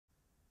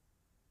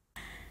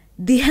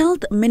The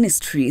Health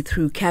Ministry,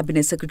 through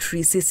Cabinet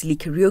Secretary Cecily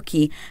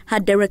Kariuki,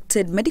 had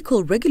directed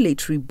medical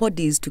regulatory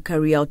bodies to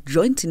carry out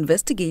joint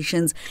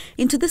investigations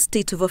into the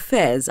state of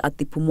affairs at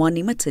the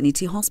Pumwani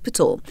Maternity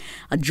Hospital.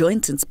 A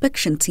joint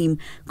inspection team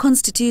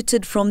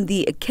constituted from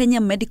the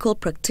Kenya Medical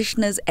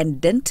Practitioners and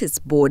Dentists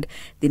Board,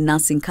 the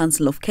Nursing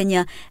Council of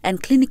Kenya,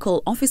 and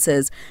clinical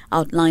officers,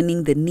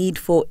 outlining the need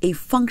for a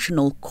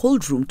functional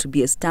cold room to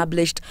be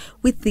established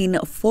within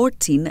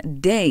 14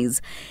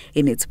 days.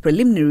 In its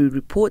preliminary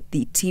report,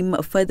 the team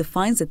further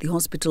finds that the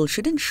hospital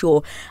should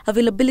ensure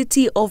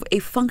availability of a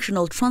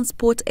functional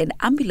transport and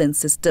ambulance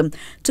system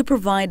to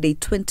provide a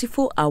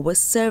 24-hour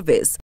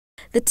service.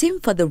 The team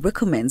further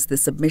recommends the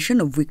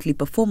submission of weekly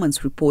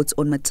performance reports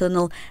on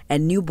maternal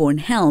and newborn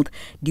health,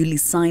 duly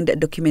signed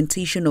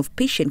documentation of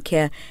patient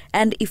care,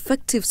 and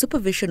effective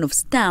supervision of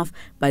staff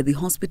by the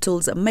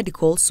hospital's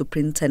medical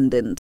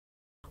superintendent.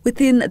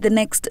 Within the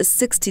next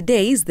 60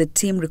 days, the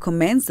team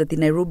recommends that the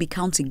Nairobi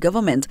County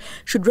government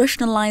should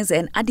rationalize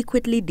and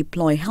adequately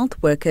deploy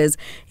health workers,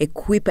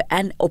 equip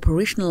and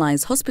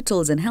operationalize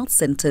hospitals and health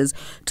centers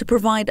to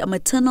provide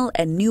maternal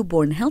and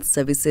newborn health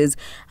services,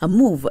 a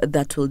move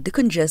that will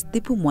decongest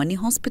the Pumwani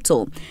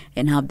Hospital,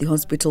 and have the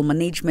hospital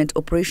management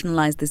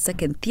operationalize the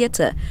second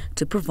theatre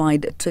to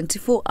provide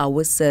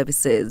 24-hour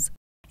services.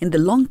 In the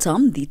long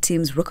term, the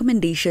team's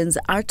recommendations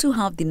are to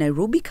have the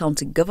Nairobi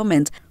County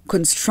government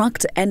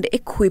construct and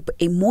equip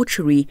a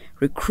mortuary,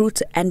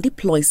 recruit and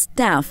deploy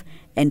staff,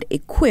 and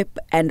equip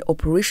and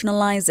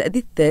operationalize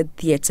the third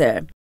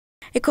theatre.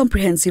 A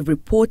comprehensive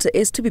report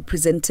is to be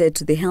presented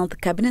to the Health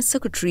Cabinet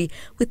Secretary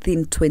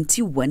within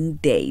 21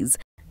 days.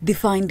 The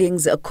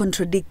findings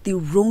contradict the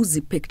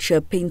rosy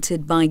picture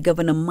painted by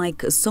Governor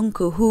Mike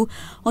Sonko, who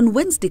on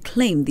Wednesday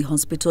claimed the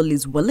hospital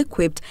is well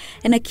equipped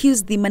and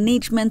accused the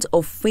management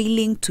of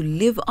failing to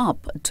live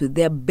up to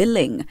their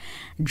billing.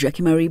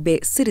 Jackie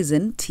Maribe,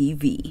 Citizen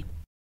TV.